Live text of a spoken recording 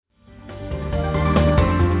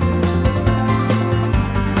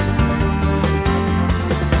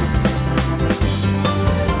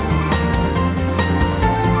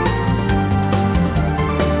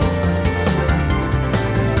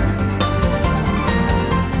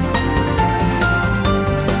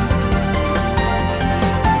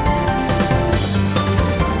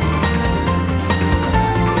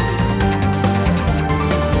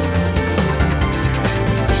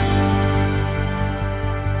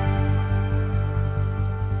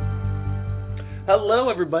Hello,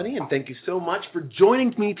 everybody, and thank you so much for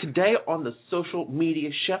joining me today on the Social Media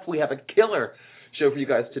Chef. We have a killer show for you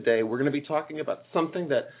guys today. We're going to be talking about something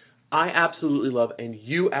that I absolutely love and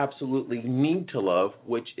you absolutely need to love,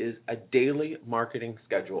 which is a daily marketing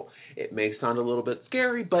schedule. It may sound a little bit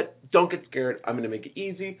scary, but don't get scared. I'm going to make it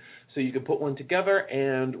easy so you can put one together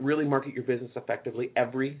and really market your business effectively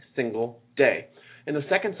every single day. In the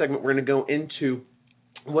second segment, we're going to go into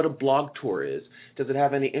what a blog tour is. Does it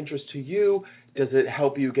have any interest to you? Does it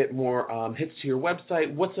help you get more hits to your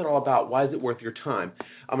website? What's it all about? Why is it worth your time?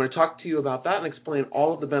 I'm going to talk to you about that and explain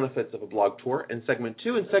all of the benefits of a blog tour in segment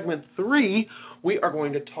 2. In segment 3, we are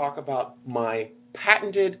going to talk about my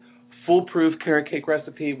patented foolproof carrot cake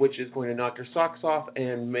recipe, which is going to knock your socks off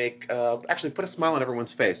and make actually put a smile on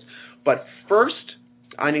everyone's face. But first,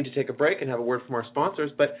 I need to take a break and have a word from our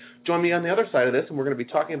sponsors, but join me on the other side of this, and we're going to be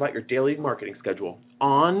talking about your daily marketing schedule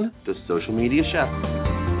on the Social Media Chef.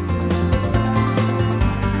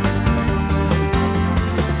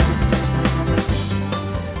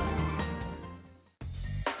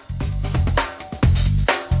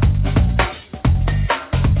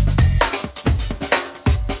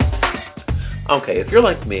 Okay, if you're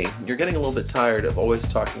like me, you're getting a little bit tired of always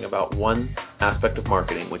talking about one aspect of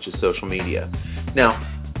marketing, which is social media. Now,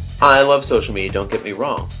 I love social media, don't get me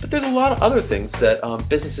wrong, but there's a lot of other things that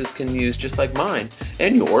businesses can use, just like mine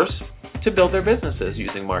and yours, to build their businesses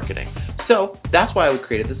using marketing. So that's why we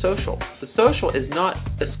created The Social. The Social is not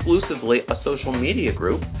exclusively a social media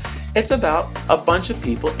group. It's about a bunch of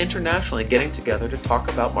people internationally getting together to talk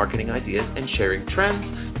about marketing ideas and sharing trends,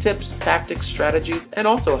 tips, tactics, strategies, and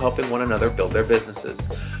also helping one another build their businesses.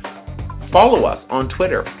 Follow us on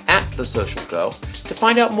Twitter @TheSocialGo to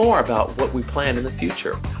find out more about what we plan in the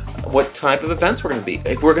future, what type of events we're going to be.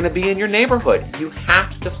 If we're going to be in your neighborhood, you have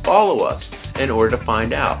to follow us in order to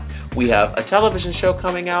find out. We have a television show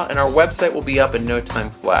coming out, and our website will be up in no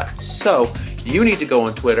time flat. So you need to go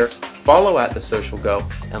on Twitter, follow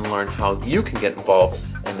 @TheSocialGo, and learn how you can get involved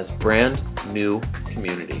in this brand new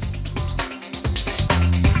community.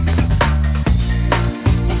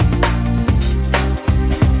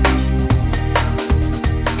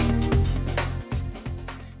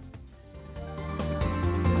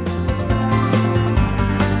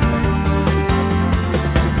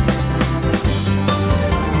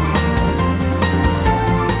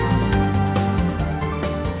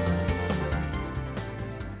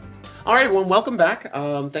 All right, everyone, welcome back.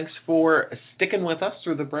 Thanks for sticking with us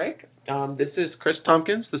through the break. This is Chris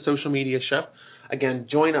Tompkins, the Social Media Chef. Again,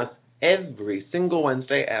 join us every single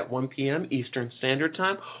Wednesday at 1 p.m. Eastern Standard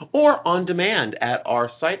Time or on demand at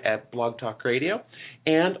our site at Blog Talk Radio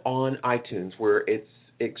and on iTunes, where it's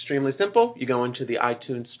extremely simple. You go into the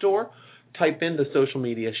iTunes store, type in the Social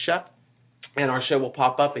Media Chef, and our show will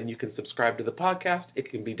pop up, and you can subscribe to the podcast.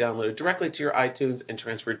 It can be downloaded directly to your iTunes and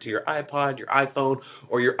transferred to your iPod, your iPhone,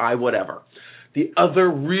 or your iWhatever. The other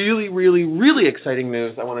really, really, really exciting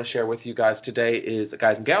news I want to share with you guys today is,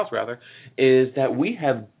 guys and gals rather, is that we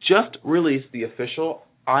have just released the official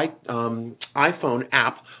iPhone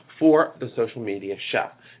app for the Social Media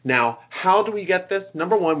Chef. Now, how do we get this?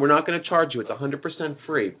 Number one, we're not going to charge you. It's 100%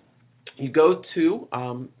 free. You go to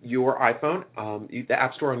your iPhone, the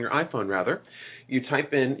App Store on your iPhone, rather. You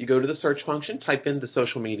go to the search function, type in the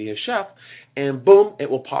Social Media Chef, and boom, it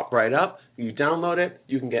will pop right up. You download it.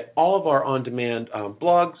 You can get all of our on-demand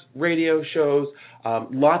blogs, radio shows,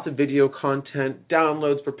 lots of video content,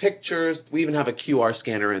 downloads for pictures. We even have a QR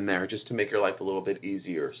scanner in there just to make your life a little bit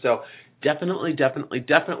easier. So definitely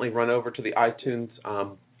run over to the iTunes,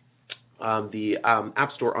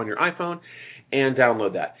 App Store on your iPhone and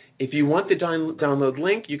download that. If you want the download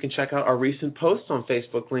link, you can check out our recent posts on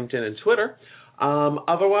Facebook, LinkedIn, and Twitter.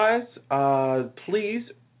 Otherwise, please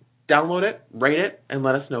download it, rate it, and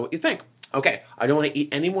let us know what you think. Okay, I don't want to eat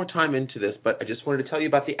any more time into this, but I just wanted to tell you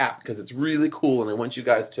about the app because it's really cool, and I want you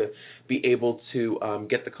guys to be able to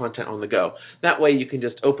get the content on the go. That way you can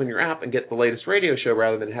just open your app and get the latest radio show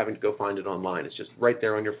rather than having to go find it online. It's just right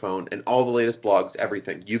there on your phone, and all the latest blogs,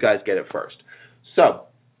 everything. You guys get it first. So,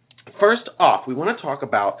 first off, we want to talk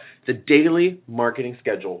about the daily marketing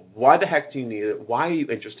schedule. Why the heck do you need it? Why are you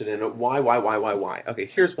interested in it? Why? Okay,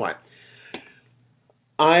 here's why.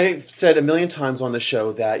 I've said a million times on the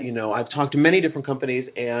show that, I've talked to many different companies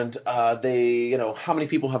and how many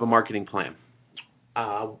people have a marketing plan?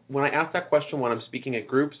 When I ask that question when I'm speaking at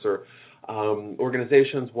groups or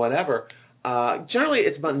organizations, whatever, generally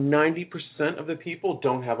it's about 90% of the people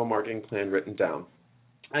don't have a marketing plan written down.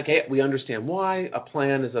 Okay, we understand why. A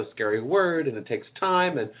plan is a scary word, and it takes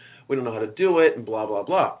time, and we don't know how to do it, and blah, blah,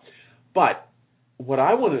 blah. But what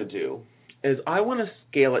I want to do is I want to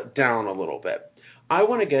scale it down a little bit. I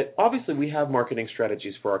want to get, obviously we have marketing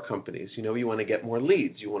strategies for our companies. You know, you want to get more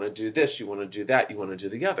leads, you want to do this, you want to do that, you want to do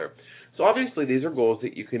the other. So obviously these are goals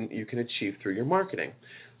that you can achieve through your marketing.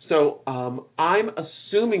 So I'm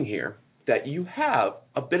assuming here that you have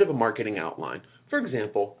a bit of a marketing outline. For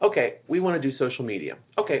example, okay, we want to do social media.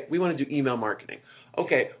 Okay, we want to do email marketing.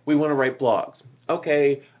 Okay, we want to write blogs.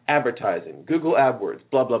 Okay, advertising, Google AdWords,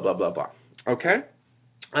 blah, blah, blah, blah, blah. Okay?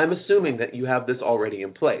 I'm assuming that you have this already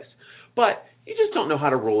in place. But you just don't know how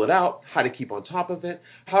to roll it out, how to keep on top of it,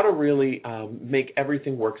 how to really make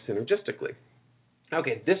everything work synergistically.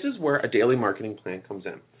 Okay, this is where a daily marketing plan comes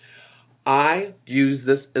in. I use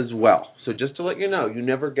this as well. So just to let you know, it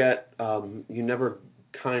never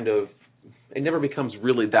becomes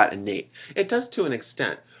really that innate. It does to an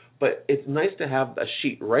extent, but it's nice to have a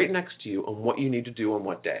sheet right next to you on what you need to do on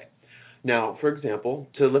what day. Now, for example,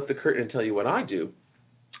 to lift the curtain and tell you what I do,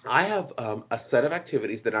 I have a set of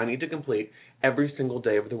activities that I need to complete every single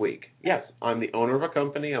day of the week. Yes, I'm the owner of a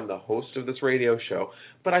company, I'm the host of this radio show,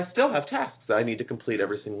 but I still have tasks that I need to complete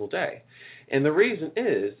every single day. And the reason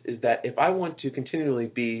is that if I want to continually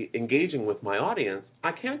be engaging with my audience,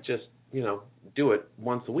 I can't just, do it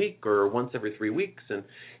once a week or once every 3 weeks. And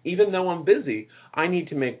even though I'm busy, I need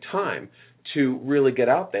to make time to really get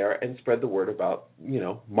out there and spread the word about,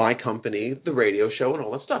 my company, the radio show, and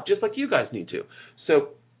all that stuff, just like you guys need to. So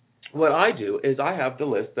what I do is I have the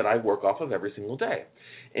list that I work off of every single day,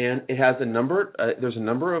 and it has there's a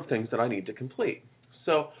number of things that I need to complete.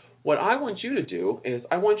 So what I want you to do is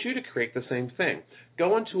I want you to create the same thing.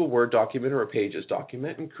 Go into a Word document or a Pages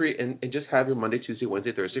document and create and just have your Monday, Tuesday,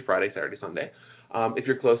 Wednesday, Thursday, Friday, Saturday, Sunday. If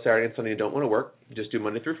you're closed Saturday and Sunday and don't want to work, just do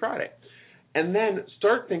Monday through Friday. And then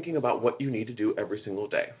start thinking about what you need to do every single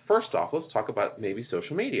day. First off, let's talk about maybe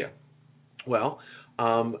social media. Well,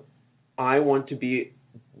 I want to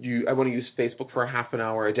use Facebook for a half an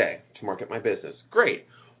hour a day to market my business. Great.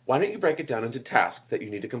 Why don't you break it down into tasks that you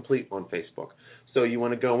need to complete on Facebook? So you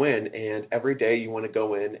want to go in, and every day you want to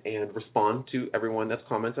go in and respond to everyone that's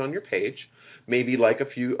commented on your page, maybe like a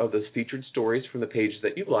few of those featured stories from the pages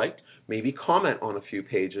that you liked, maybe comment on a few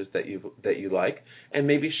pages that you like, and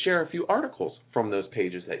maybe share a few articles from those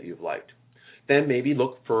pages that you've liked. Then maybe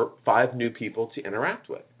look for 5 new people to interact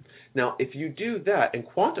with. Now, if you do that and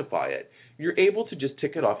quantify it, you're able to just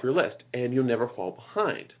tick it off your list, and you'll never fall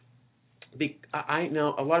behind. I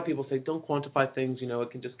know a lot of people say, don't quantify things,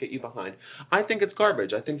 it can just get you behind. I think it's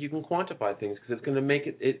garbage. I think you can quantify things because it's going to make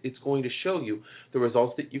it's going to show you the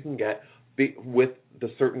results that you can get with the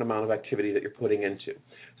certain amount of activity that you're putting into.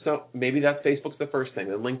 So maybe that's Facebook's the first thing,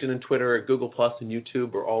 then LinkedIn and Twitter and Google Plus and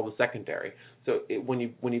YouTube are all the secondary. So when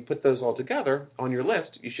you put those all together on your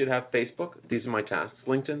list, you should have Facebook, these are my tasks,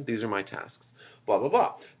 LinkedIn, these are my tasks, blah, blah,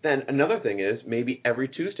 blah. Then another thing is maybe every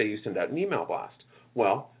Tuesday you send out an email blast.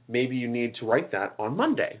 Well, maybe you need to write that on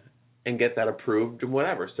Monday and get that approved and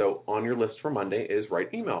whatever. So on your list for Monday is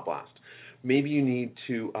write email blast. Maybe you need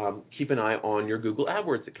to keep an eye on your Google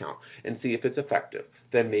AdWords account and see if it's effective.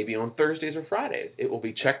 Then maybe on Thursdays or Fridays, it will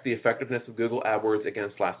be check the effectiveness of Google AdWords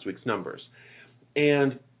against last week's numbers.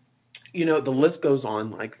 And, the list goes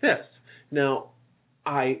on like this. Now,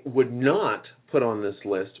 I would not put on this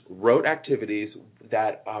list rote activities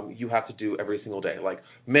that you have to do every single day, like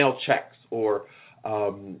mail checks or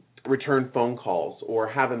return phone calls or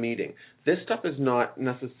have a meeting. This stuff is not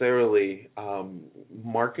necessarily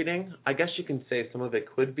marketing. I guess you can say some of it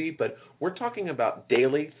could be, but we're talking about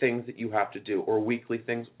daily things that you have to do, or weekly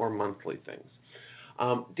things, or monthly things.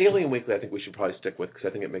 Daily and weekly I think we should probably stick with because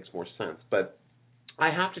I think it makes more sense. But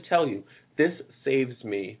I have to tell you, this saves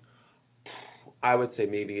me, I would say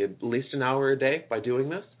maybe at least an hour a day by doing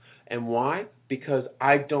this. And why? Because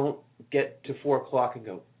I don't get to 4 o'clock and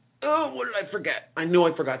go, oh, what did I forget? I know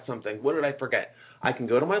I forgot something. What did I forget? I can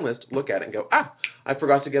go to my list, look at it, and go, I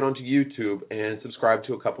forgot to get onto YouTube and subscribe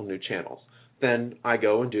to a couple new channels. Then I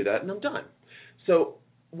go and do that, and I'm done. So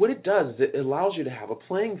what it does is it allows you to have a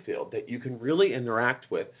playing field that you can really interact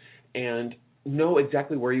with and know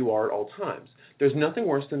exactly where you are at all times. There's nothing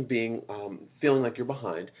worse than feeling like you're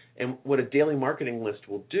behind. And what a daily marketing list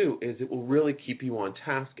will do is it will really keep you on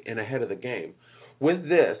task and ahead of the game. With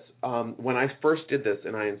this, when I first did this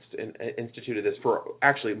and I instituted this for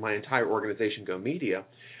actually my entire organization, Go Media,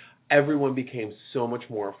 everyone became so much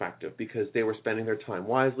more effective because they were spending their time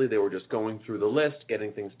wisely. They were just going through the list,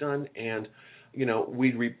 getting things done, and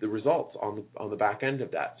we'd reap the results on the back end of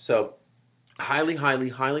that. So, highly, highly,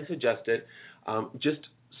 highly suggest it. Just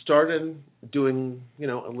start doing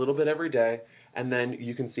a little bit every day. And then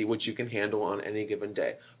you can see what you can handle on any given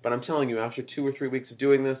day. But I'm telling you, after 2 or 3 weeks of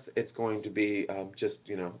doing this, it's going to be just,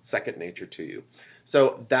 second nature to you.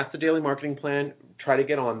 So that's the daily marketing plan. Try to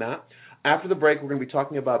get on that. After the break, we're going to be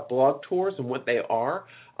talking about blog tours and what they are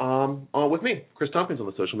with me, Chris Tompkins, on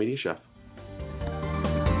the Social Media Chef.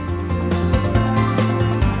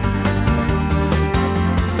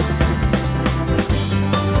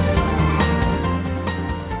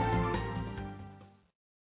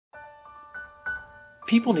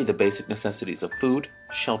 People need the basic necessities of food,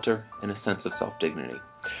 shelter, and a sense of self-dignity.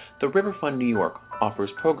 The Riverfund New York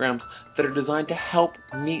offers programs that are designed to help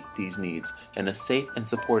meet these needs in a safe and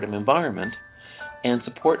supportive environment and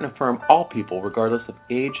support and affirm all people regardless of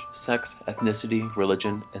age, sex, ethnicity,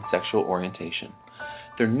 religion, and sexual orientation.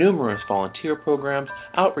 Their numerous volunteer programs,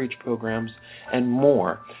 outreach programs, and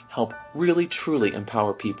more help really truly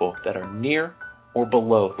empower people that are near or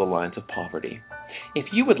below the lines of poverty. If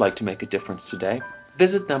you would like to make a difference today,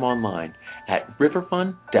 visit them online at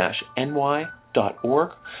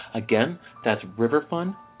riverfund-ny.org. Again, that's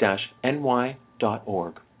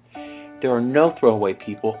riverfund-ny.org. There are no throwaway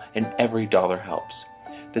people, and every dollar helps.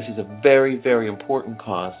 This is a very, very important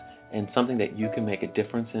cause and something that you can make a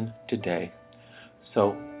difference in today.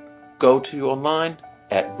 So go to online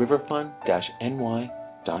at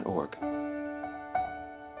riverfund-ny.org.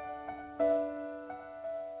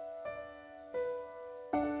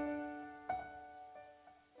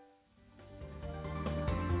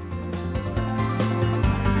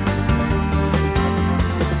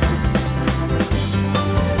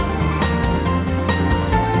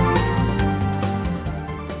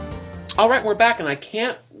 All right, we're back, and I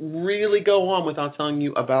can't really go on without telling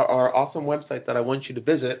you about our awesome website that I want you to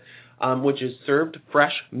visit, which is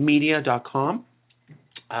servedfreshmedia.com,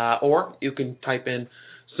 or you can type in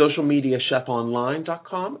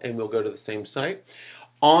socialmediachefonline.com, and we'll go to the same site.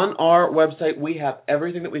 On our website, we have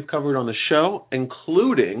everything that we've covered on the show,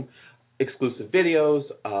 including exclusive videos,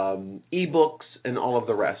 ebooks, and all of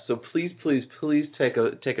the rest. So please, please, please take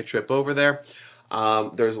a trip over there.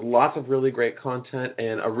 There's lots of really great content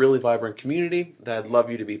and a really vibrant community that I'd love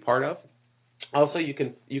you to be part of. Also, you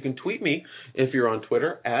can tweet me if you're on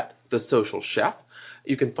Twitter at The Social Chef.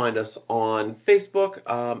 You can find us on Facebook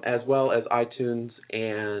as well as iTunes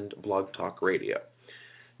and Blog Talk Radio.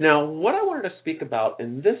 Now, what I wanted to speak about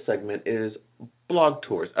in this segment is blog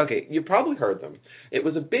tours. Okay, you probably heard them. There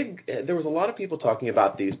was a lot of people talking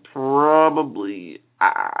about these probably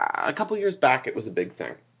a couple years back. It was a big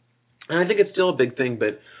thing. And I think it's still a big thing,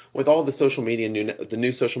 but with all the the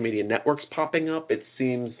new social media networks popping up, it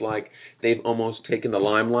seems like they've almost taken the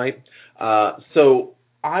limelight. So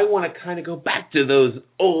I want to kind of go back to those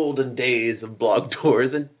olden days of blog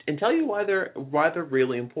tours and tell you why they're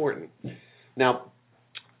really important. Now,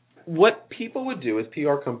 what people would do is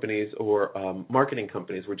PR companies or marketing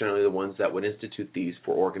companies were generally the ones that would institute these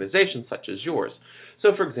for organizations such as yours.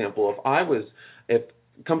 So, for example, if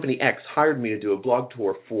Company X hired me to do a blog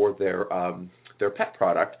tour for their pet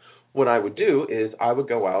product, what I would do is I would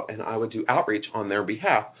go out and I would do outreach on their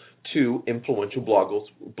behalf to influential bloggers.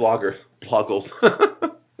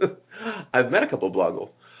 I've met a couple of bloggers.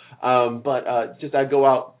 I'd go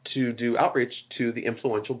out to do outreach to the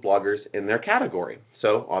influential bloggers in their category.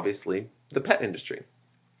 So obviously the pet industry.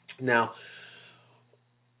 Now,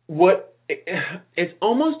 it's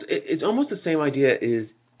almost the same idea as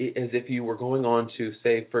if you were going on to,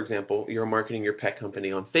 say, for example, you're marketing your pet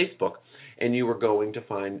company on Facebook, and you were going to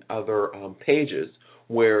find other pages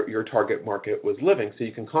where your target market was living, so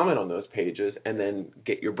you can comment on those pages and then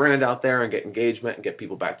get your brand out there and get engagement and get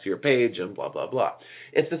people back to your page and blah blah blah.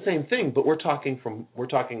 It's the same thing, but we're talking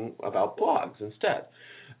about blogs instead.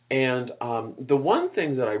 And the one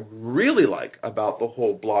thing that I really like about the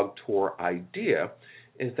whole blog tour idea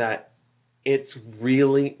is that it's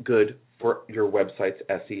really good for your website's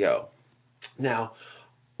SEO. Now,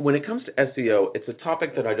 when it comes to SEO, it's a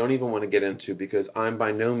topic that I don't even want to get into because I'm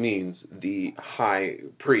by no means the high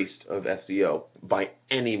priest of SEO by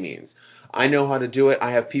any means. I know how to do it.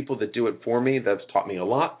 I have people that do it for me. That's taught me a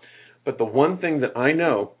lot. But the one thing that I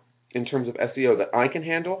know in terms of SEO that I can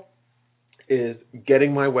handle is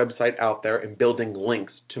getting my website out there and building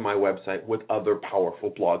links to my website with other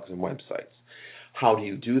powerful blogs and websites. How do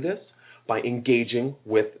you do this? By engaging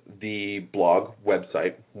with the blog,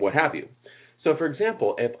 website, what have you. So, for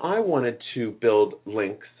example, if I wanted to build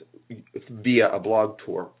links via a blog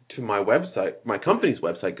tour to my website, my company's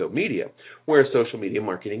website, Go Media, we're a social media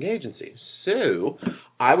marketing agency. So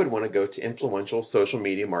I would want to go to influential social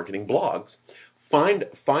media marketing blogs, find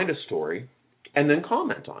a story, and then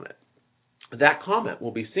comment on it. That comment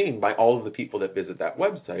will be seen by all of the people that visit that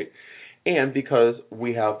website, and because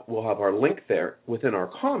we'll have our link there within our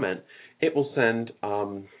comment, it will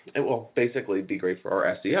basically be great for our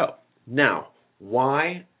SEO. Now,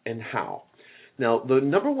 why and how? Now, the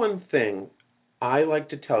number one thing I like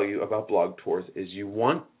to tell you about blog tours is you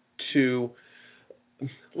want to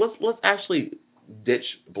let's actually ditch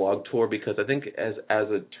blog tour, because I think as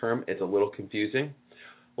a term it's a little confusing.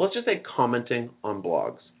 Let's just say commenting on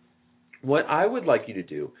blogs. What I would like you to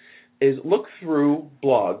do is look through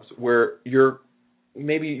blogs where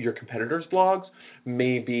maybe your competitors' blogs,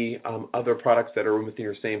 maybe other products that are within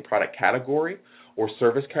your same product category or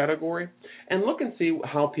service category, and look and see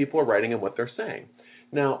how people are writing and what they're saying.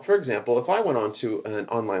 Now, for example, if I went on to an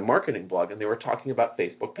online marketing blog and they were talking about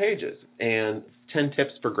Facebook pages and 10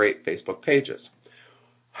 tips for great Facebook pages,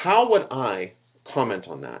 how would I comment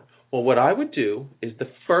on that? Well, what I would do is this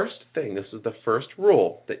is the first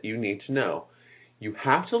rule that you need to know. You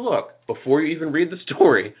have to look, before you even read the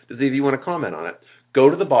story, to see if you want to comment on it. Go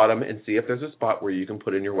to the bottom and see if there's a spot where you can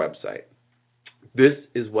put in your website. This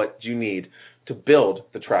is what you need to build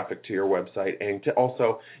the traffic to your website and to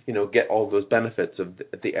also, get all those benefits of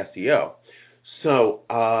the SEO. So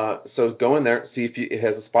go in there, see if it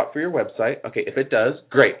has a spot for your website. Okay, if it does,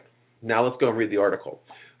 great. Now let's go and read the article.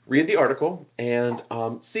 Read the article and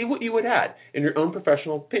see what you would add in your own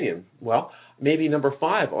professional opinion. Well, maybe number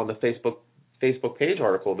 5 on the Facebook page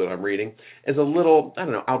article that I'm reading is a little,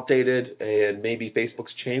 outdated, and maybe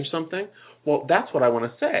Facebook's changed something. Well, that's what I want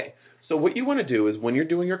to say. So what you want to do is when you're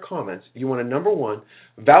doing your comments, you want to, number 1,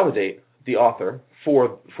 validate the author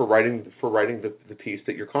for writing the piece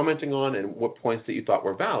that you're commenting on and what points that you thought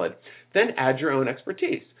were valid. Then add your own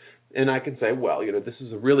expertise. And I can say, well, this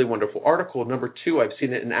is a really wonderful article. Number 2, I've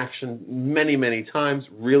seen it in action many, many times.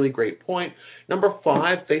 Really great point. Number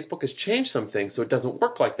 5, Facebook has changed some things, so it doesn't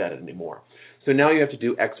work like that anymore. So now you have to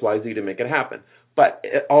do X, Y, Z to make it happen. But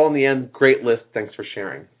all in the end, great list. Thanks for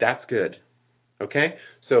sharing. That's good. Okay?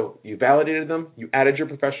 So you validated them. You added your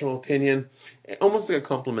professional opinion, almost like a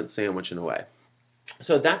compliment sandwich in a way.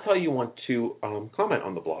 So that's how you want to comment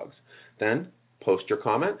on the blogs. Then post your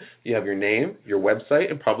comment. You have your name, your website,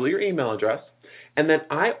 and probably your email address. And then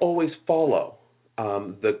I always follow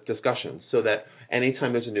the discussion so that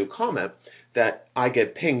anytime there's a new comment that I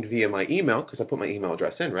get pinged via my email, because I put my email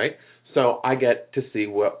address in, right? So I get to see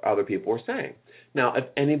what other people are saying. Now, if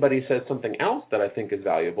anybody says something else that I think is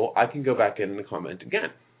valuable, I can go back in and comment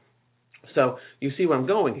again. So you see where I'm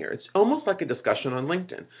going here. It's almost like a discussion on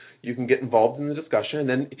LinkedIn. You can get involved in the discussion, and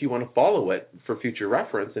then if you want to follow it for future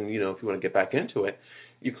reference, and if you want to get back into it,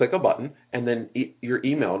 you click a button, and then you're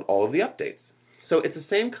emailed all of the updates. So it's the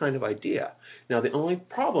same kind of idea. Now, the only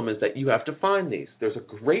problem is that you have to find these. There's a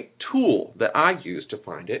great tool that I use to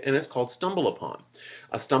find it, and it's called StumbleUpon.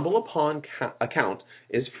 A StumbleUpon account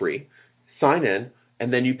is free. Sign in,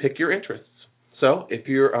 and then you pick your interests. So if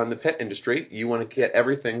you're on the pet industry, you want to get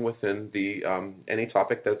everything within the any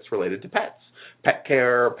topic that's related to pets, pet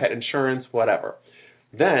care, pet insurance, whatever.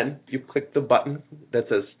 Then you click the button that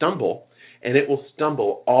says Stumble, and it will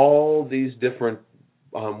stumble all these different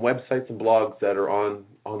websites and blogs that are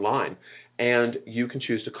online. And you can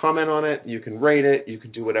choose to comment on it, you can rate it, you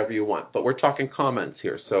can do whatever you want. But we're talking comments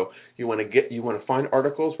here. So you want to find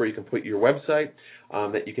articles where you can put your website,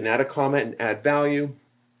 that you can add a comment and add value.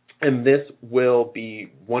 And this will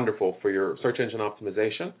be wonderful for your search engine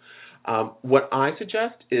optimization. What I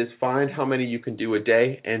suggest is find how many you can do a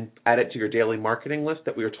day and add it to your daily marketing list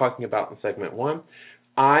that we were talking about in segment 1.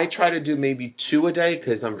 I try to do maybe 2 a day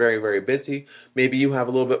because I'm very, very busy. Maybe you have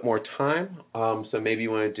a little bit more time, so maybe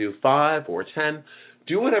you want to do 5 or 10.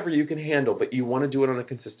 Do whatever you can handle, but you want to do it on a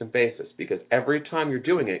consistent basis because every time you're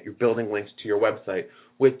doing it, you're building links to your website,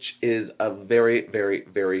 which is a very, very,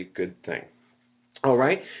 very good thing. All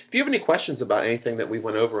right. If you have any questions about anything that we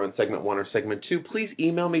went over on segment 1 or segment 2, please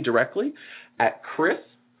email me directly at Chris,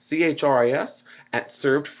 C-H-R-I-S, at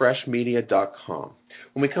servedfreshmedia.com.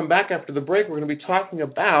 When we come back after the break, we're going to be talking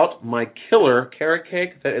about my killer carrot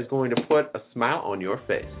cake that is going to put a smile on your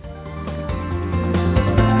face.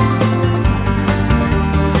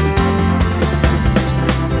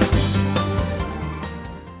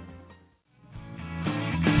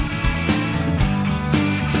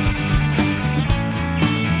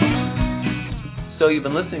 So you've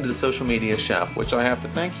been listening to The Social Media Chef, which I have to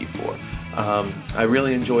thank you for. I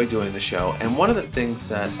really enjoy doing the show. And one of the things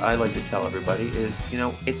that I like to tell everybody is,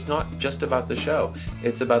 it's not just about the show.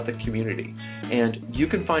 It's about the community. And you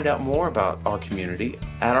can find out more about our community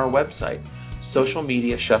at our website, Social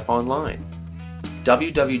Media Chef Online.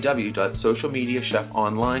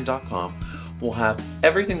 www.socialmediachefonline.com will have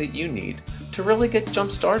everything that you need to really get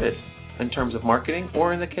jump-started in terms of marketing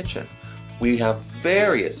or in the kitchen. We have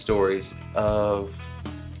various stories of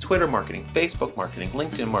Twitter marketing, Facebook marketing,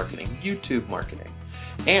 LinkedIn marketing, YouTube marketing.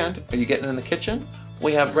 And are you getting in the kitchen?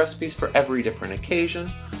 We have recipes for every different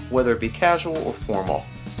occasion. whether it be casual or formal.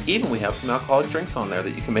 Even we have some alcoholic drinks on there that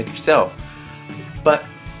you can make yourself. But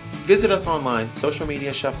visit us online, Social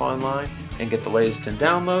Media Chef Online, and get the latest in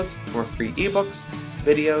downloads, more free ebooks,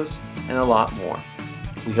 videos, and a lot more.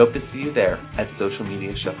 We hope to see you there at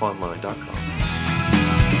socialmediachefonline.com.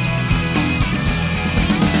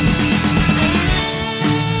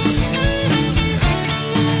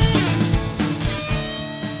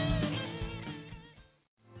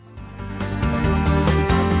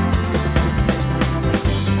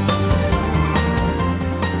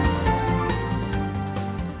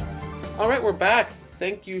 All right, we're back.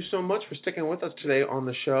 Thank you so much for sticking with us today on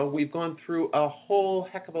the show. We've gone through a whole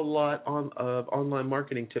heck of a lot of online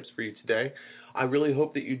marketing tips for you today. I really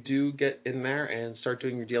hope that you do get in there and start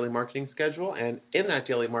doing your daily marketing schedule. And in that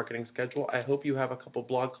daily marketing schedule, I hope you have a couple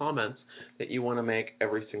blog comments that you want to make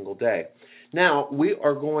every single day. Now, we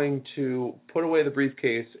are going to put away the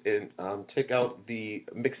briefcase and take out the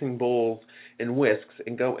mixing bowls and whisks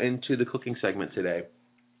and go into the cooking segment today.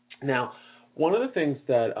 Now, one of the things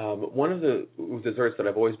that, one of the desserts that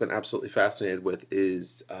I've always been absolutely fascinated with is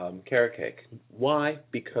carrot cake. Why?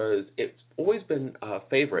 Because it's always been a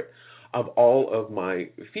favorite of all of my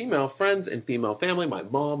female friends and female family, my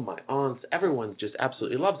mom, my aunts, everyone just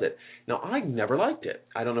absolutely loves it. Now, I never liked it.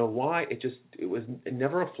 I don't know why. It was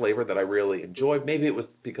never a flavor that I really enjoyed. Maybe it was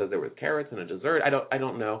because there was carrots in a dessert. I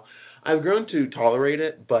don't know. I've grown to tolerate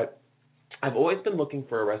it, but I've always been looking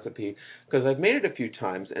for a recipe because I've made it a few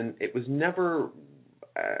times, and it was never,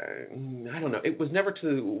 it was never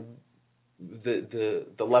to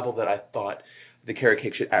the level that I thought the carrot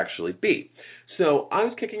cake should actually be. So I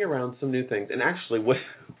was kicking around some new things, and actually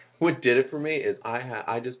what did it for me is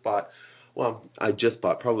I just bought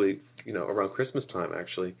probably around Christmas time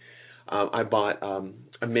actually. I bought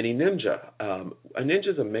a mini Ninja. A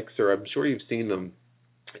Ninja's a mixer. I'm sure you've seen them.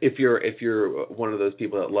 If you're one of those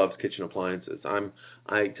people that loves kitchen appliances,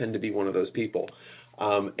 I tend to be one of those people,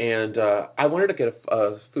 and I wanted to get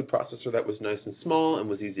a food processor that was nice and small and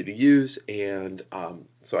was easy to use, and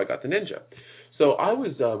so I got the Ninja. So I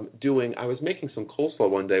was making some coleslaw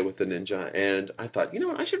one day with the Ninja, and I thought,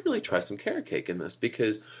 I should really try some carrot cake in this,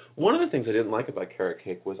 because one of the things I didn't like about carrot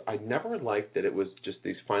cake was I never liked that it was just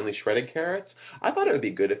these finely shredded carrots. I thought it would be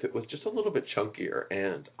good if it was just a little bit chunkier,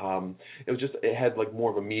 and it had like more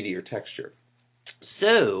of a meatier texture.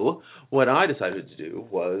 So what I decided to do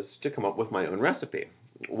was to come up with my own recipe,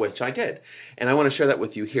 which I did. And I want to share that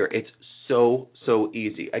with you here. It's so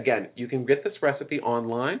easy. Again, you can get this recipe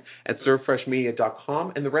online at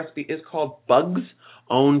servefreshmedia.com, and the recipe is called Bug's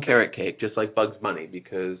Own Carrot Cake, just like Bugs Bunny,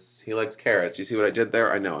 because he likes carrots. You see what I did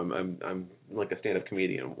there? I know, I'm like a stand-up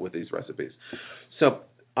comedian with these recipes. So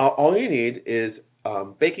all you need is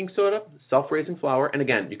baking soda, self-raising flour, and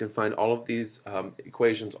again, you can find all of these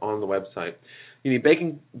equations on the website. You need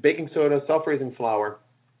baking soda, self-raising flour,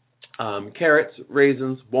 carrots,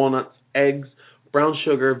 raisins, walnuts, eggs, brown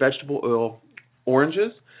sugar, vegetable oil,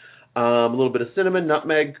 oranges, a little bit of cinnamon,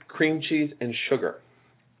 nutmeg, cream cheese, and sugar.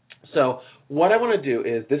 So what I want to do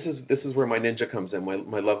is, this is where my Ninja comes in,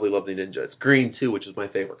 my lovely Ninja. It's green too, which is my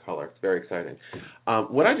favorite color. It's very exciting.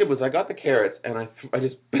 What I did was I got the carrots and I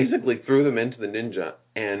just basically threw them into the Ninja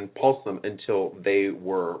and pulsed them until they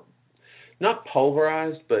were not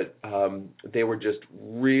pulverized, but they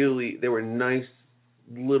were nice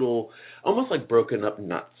little, almost like broken up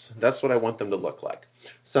nuts. That's what I want them to look like.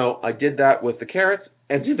 So I did that with the carrots,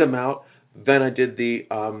 emptied them out. Then I did the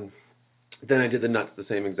nuts the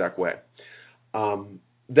same exact way.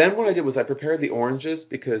 Then what I did was I prepared the oranges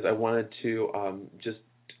because I wanted to I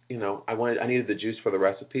needed the juice for the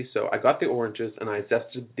recipe. So I got the oranges and I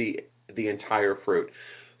zested the entire fruit.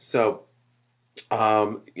 So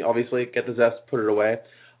obviously get the zest, put it away.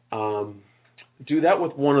 Do that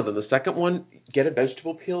with one of them. The second one, get a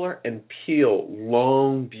vegetable peeler and peel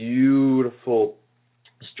long, beautiful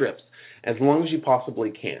strips, as long as you possibly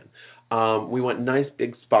can. We want nice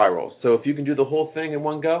big spirals. So if you can do the whole thing in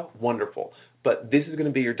one go, wonderful. But this is going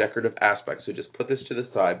to be your decorative aspect. So just put this to the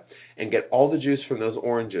side and get all the juice from those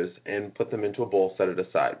oranges and put them into a bowl, set it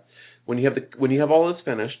aside. When you have all this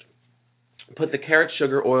finished, put the carrot,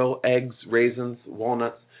 sugar, oil, eggs, raisins,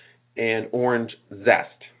 walnuts, and orange zest.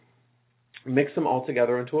 Mix them all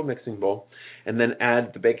together into a mixing bowl, and then add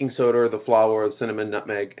the baking soda, the flour, the cinnamon,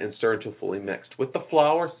 nutmeg, and stir until fully mixed. With the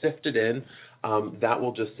flour sifted in, that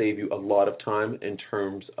will just save you a lot of time in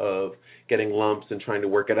terms of getting lumps and trying to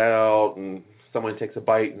work it out, and someone takes a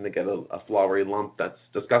bite and they get a floury lump. That's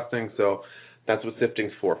disgusting, so that's what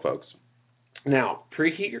sifting's for, folks. Now,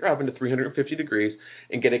 preheat your oven to 350 degrees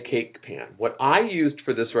and get a cake pan. What I used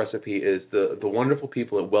for this recipe is the wonderful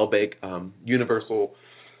people at Well Bake Universal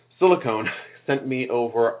Silicone sent me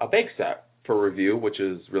over a bake set for review, which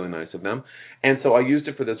is really nice of them. And so I used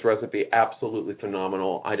it for this recipe. Absolutely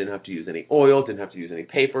phenomenal. I didn't have to use any oil, didn't have to use any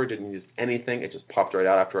paper, didn't use anything. It just popped right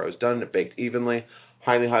out after I was done. It baked evenly.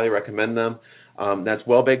 Highly, highly recommend them. That's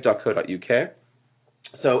wellbaked.co.uk.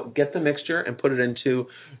 So get the mixture and put it into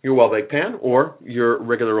your well-baked pan or your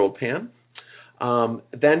regular old pan.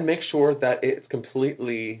 Then make sure that it's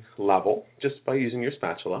completely level just by using your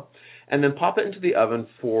spatula. And then pop it into the oven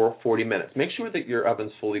for 40 minutes. Make sure that your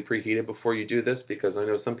oven's fully preheated before you do this, because I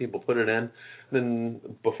know some people put it in, then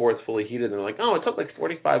before it's fully heated, they're like, oh, it took like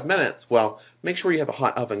 45 minutes. Well, make sure you have a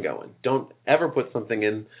hot oven going. Don't ever put something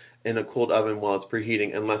in a cooled oven while it's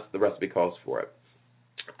preheating unless the recipe calls for it.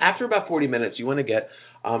 After about 40 minutes, you want to get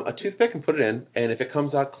a toothpick and put it in, and if it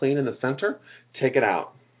comes out clean in the center, take it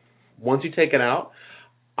out. Once you take it out,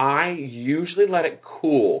 I usually let it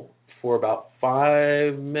cool for about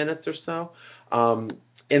 5 minutes or so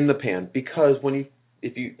in the pan, because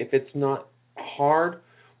if it's not hard,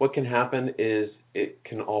 what can happen is it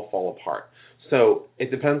can all fall apart. So it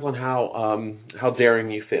depends on how daring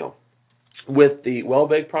you feel. With the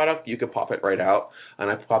well-baked product, you could pop it right out, and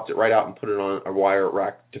I popped it right out and put it on a wire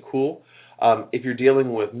rack to cool. If you're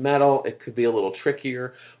dealing with metal, it could be a little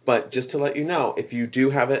trickier, but just to let you know, if you do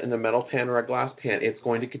have it in a metal pan or a glass pan, it's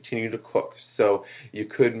going to continue to cook. So you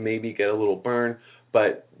could maybe get a little burn,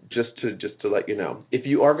 but just to let you know, if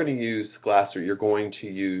you are going to use glass or you're going to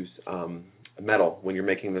use metal when you're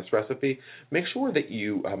making this recipe, make sure that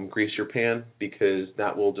you grease your pan, because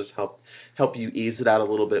that will just help you ease it out a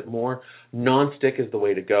little bit more. Non-stick is the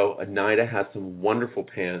way to go. Oneida has some wonderful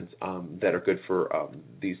pans that are good for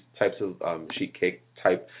these types of sheet cake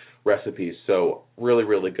type recipes. So really,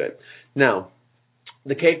 really good. Now,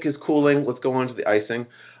 the cake is cooling. Let's go on to the icing.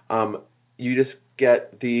 You just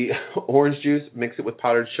get the orange juice, mix it with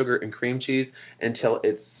powdered sugar and cream cheese until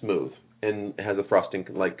it's smooth and has a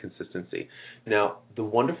frosting-like consistency. Now, the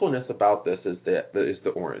wonderfulness about this is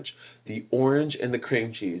the orange. The orange and the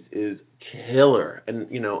cream cheese is killer. And,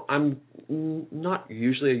 I'm not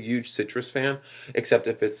usually a huge citrus fan, except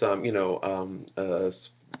if it's,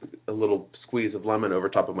 a little squeeze of lemon over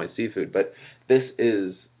top of my seafood. But this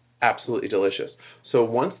is absolutely delicious. So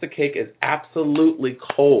once the cake is absolutely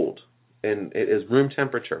cold, and it is room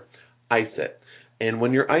temperature, ice it. And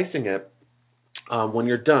when you're icing it, when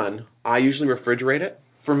you're done, I usually refrigerate it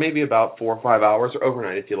for maybe about 4 or 5 hours, or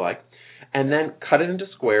overnight if you like, and then cut it into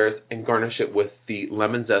squares and garnish it with the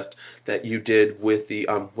lemon zest that you did with the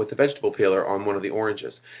vegetable peeler on one of the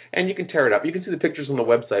oranges. And you can tear it up. You can see the pictures on the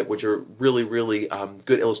website, which are really, really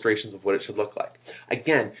good illustrations of what it should look like.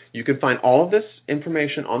 Again, you can find all of this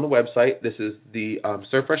information on the website. This is the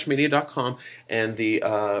servefreshmedia.com, and the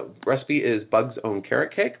recipe is Bug's Own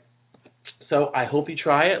Carrot Cake. So I hope you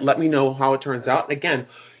try it. Let me know how it turns out. Again,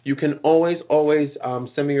 you can always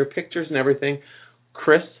send me your pictures and everything.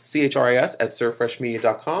 Chris, CHRIS, at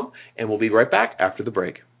servefreshmedia.com, and we'll be right back after the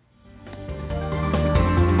break.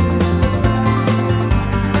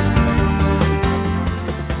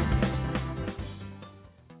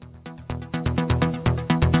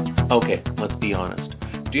 Okay, let's be honest.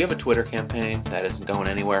 Do you have a Twitter campaign that isn't going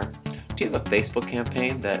anywhere? Do you have a Facebook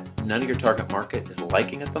campaign that none of your target market is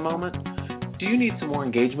liking at the moment? Do you need some more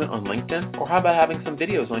engagement on LinkedIn? Or how about having some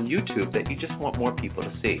videos on YouTube that you just want more people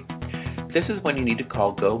to see? This is when you need to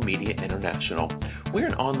call Go Media International. We're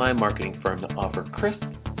an online marketing firm that offers crisp,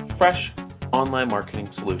 fresh online marketing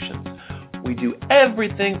solutions. We do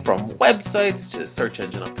everything from websites to search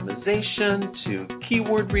engine optimization to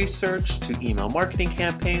keyword research to email marketing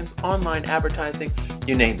campaigns, online advertising,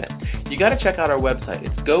 you name it. You got to check out our website.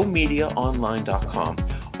 It's gomediaonline.com.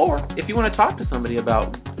 Or if you want to talk to somebody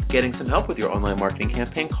about getting some help with your online marketing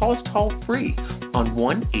campaign, call us toll-free on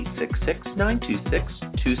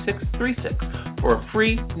 1-866-926-2636 for a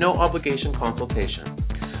free, no-obligation consultation.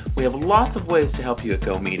 We have lots of ways to help you at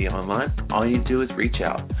Go Media Online. All you do is reach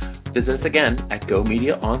out. Visit us again at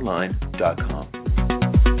gomediaonline.com.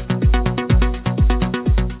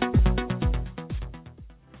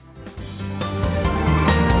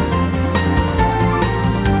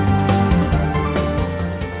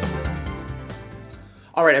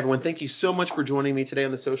 All right, everyone, thank you so much for joining me today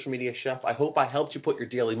on the Social Media Chef. I hope I helped you put your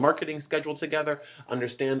daily marketing schedule together,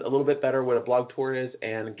 understand a little bit better what a blog tour is,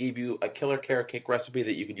 and gave you a killer carrot cake recipe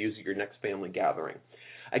that you could use at your next family gathering.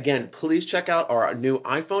 Again, please check out our new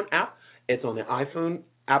iPhone app. It's on the iPhone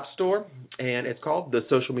App Store, and it's called The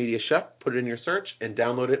Social Media Chef. Put it in your search and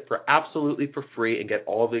download it absolutely for free and get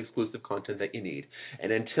all the exclusive content that you need.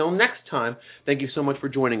 And until next time, thank you so much for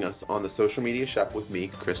joining us on The Social Media Chef with me,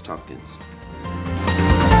 Chris Tompkins.